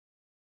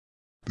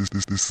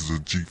This is a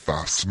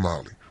G5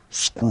 Smiley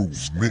Screw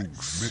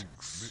Mix.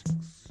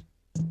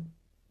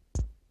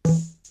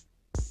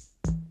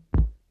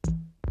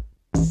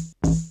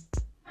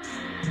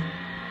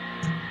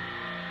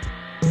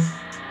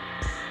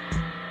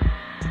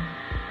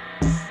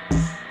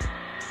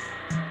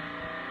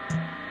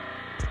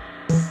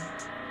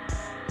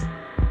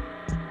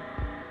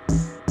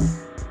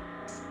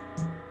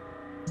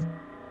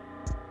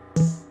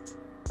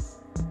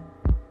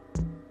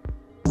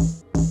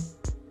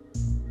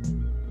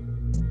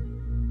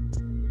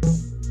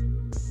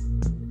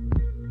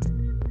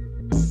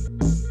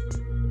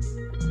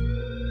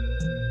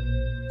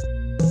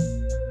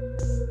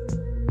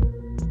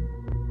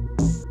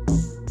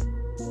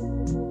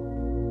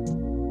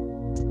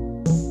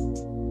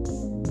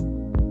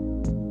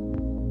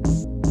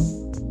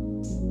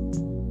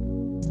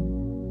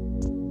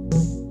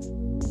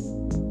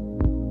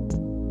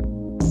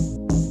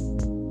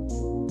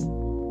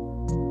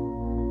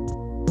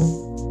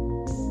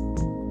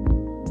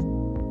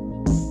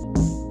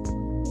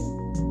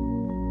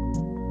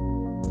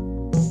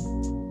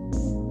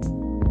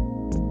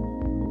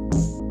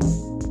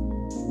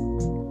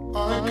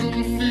 I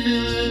can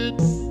feel it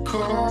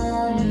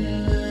coming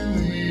in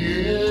the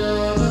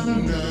air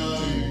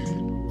tonight.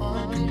 I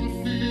can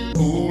feel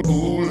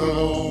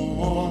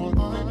Lord,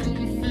 I can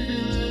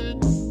feel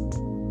it.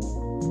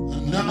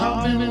 And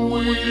I've been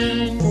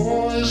waiting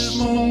for this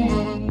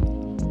moment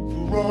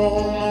for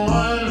all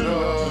my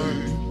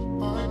life.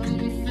 I can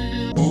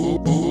feel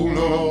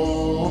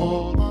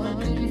Lord, I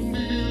can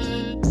feel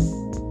it.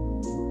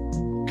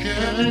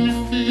 Can you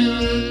feel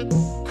it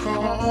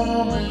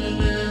coming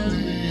in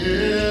the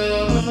air?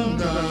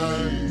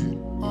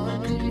 I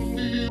can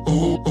feel,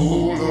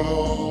 Lord,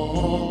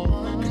 I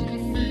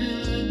can feel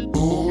it,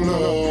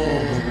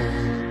 Lord.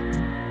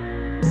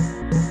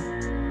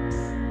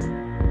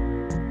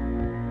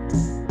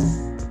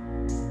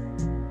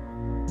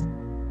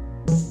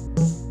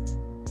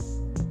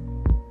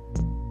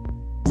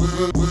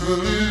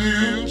 Well,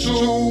 if you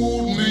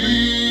told me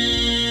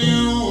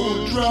you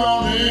were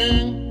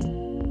drowning,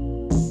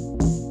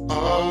 I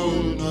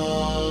would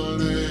not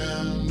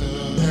lend a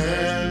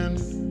hand.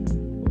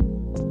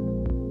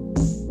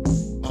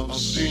 I've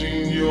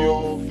seen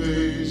your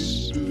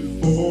face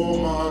before,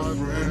 my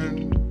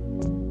friend,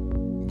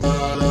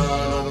 but I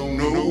don't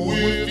know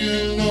if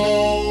you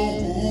know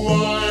who I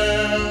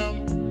am.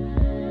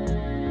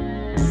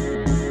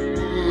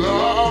 Well,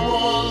 I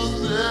was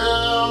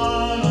there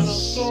and I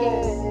saw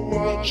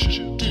what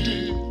you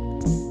did.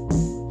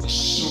 I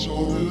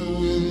saw it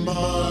with my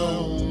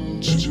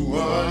own two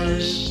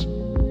eyes.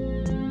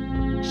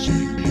 So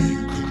you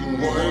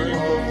couldn't wipe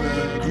off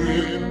that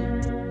grin.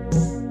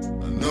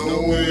 I know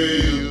where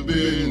you've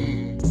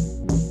been.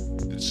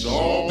 It's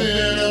all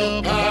been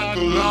a pack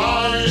of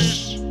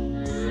lies.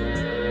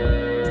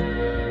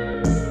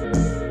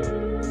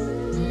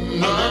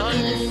 And I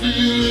can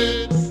feel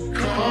it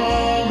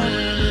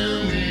coming in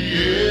the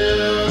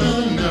air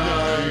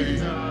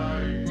tonight.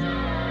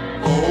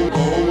 Lord.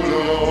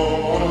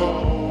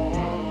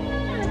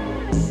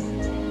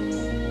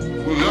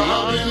 Well,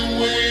 I've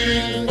been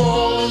waiting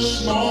for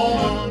this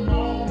moment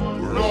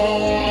for all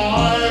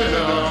my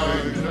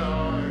life.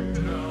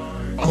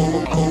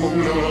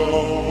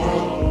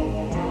 Lord,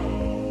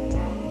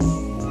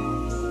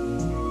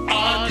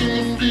 I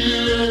can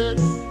feel it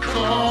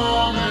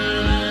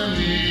coming in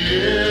the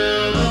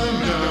air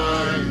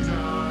tonight.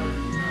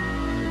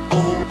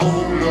 Lord,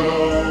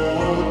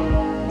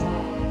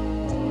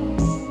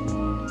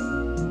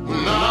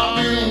 well, I've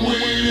been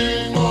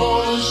waiting for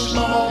this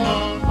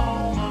moment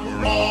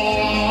for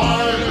all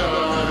my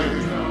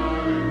life.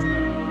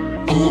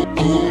 Lord,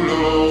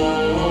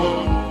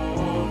 Lord.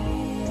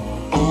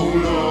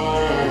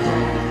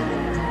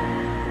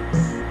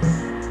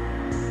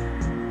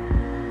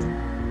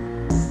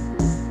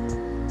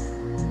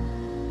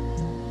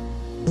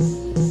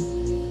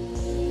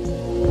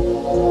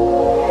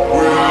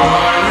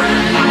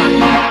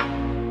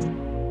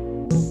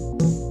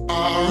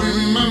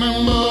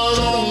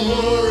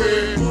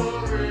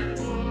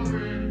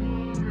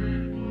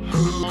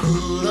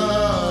 Could I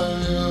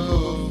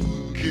ever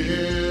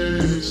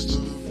forget? It's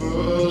the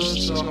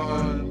first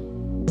time,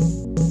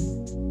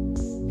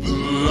 the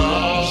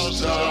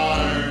last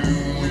time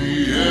we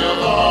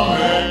ever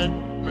met.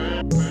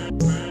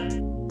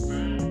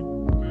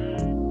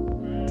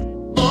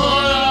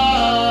 But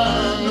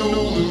I know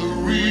the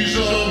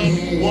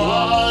reason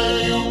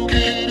why you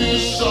keep your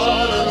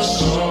silence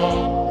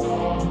soft.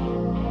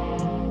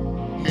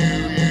 You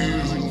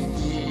using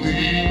for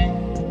me.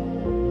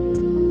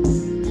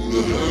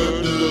 The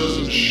hurt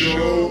doesn't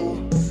show,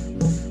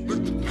 but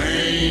the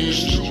pain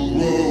still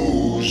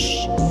grows.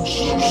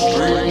 So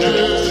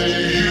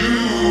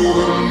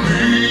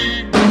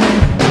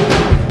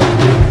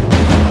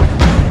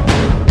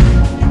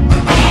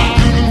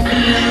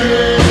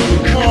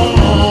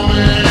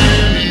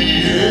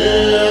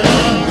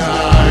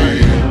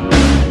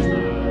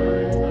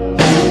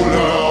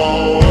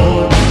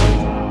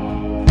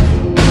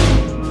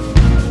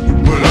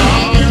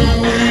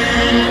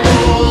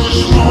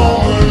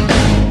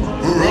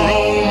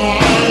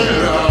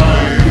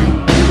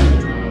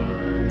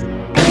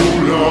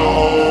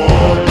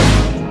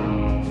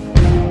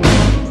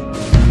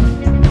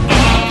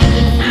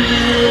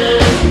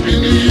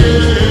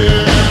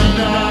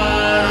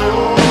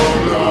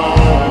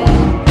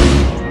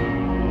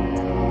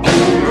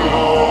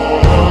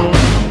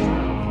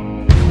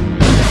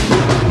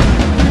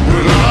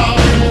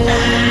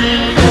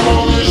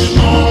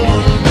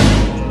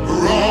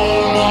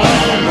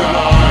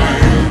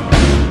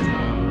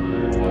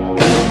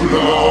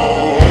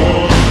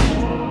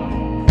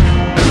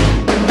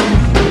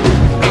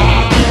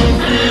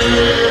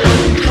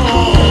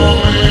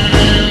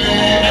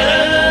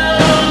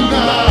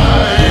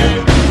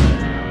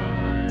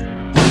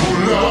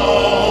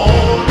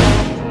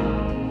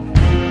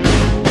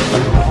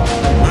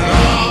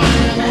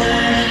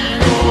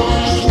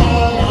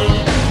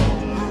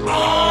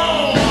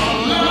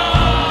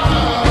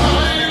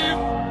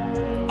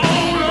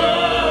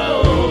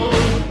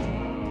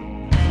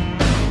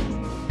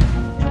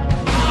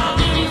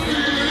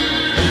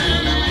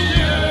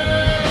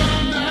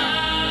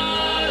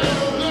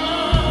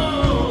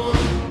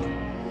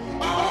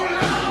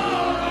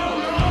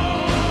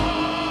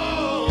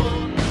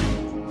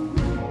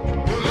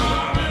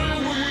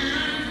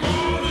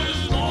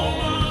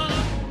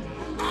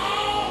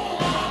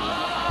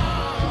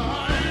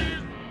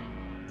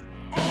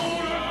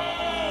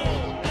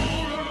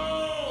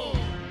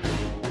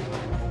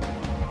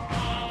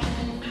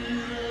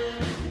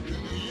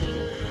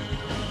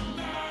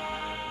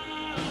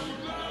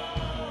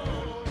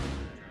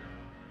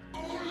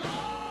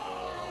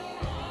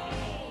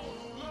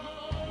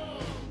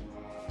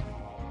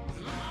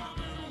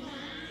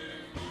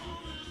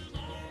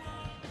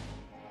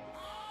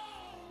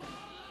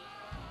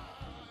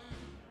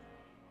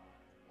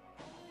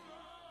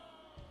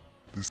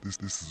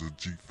This is a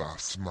G5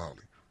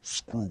 Smiley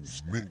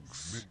Screws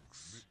mix.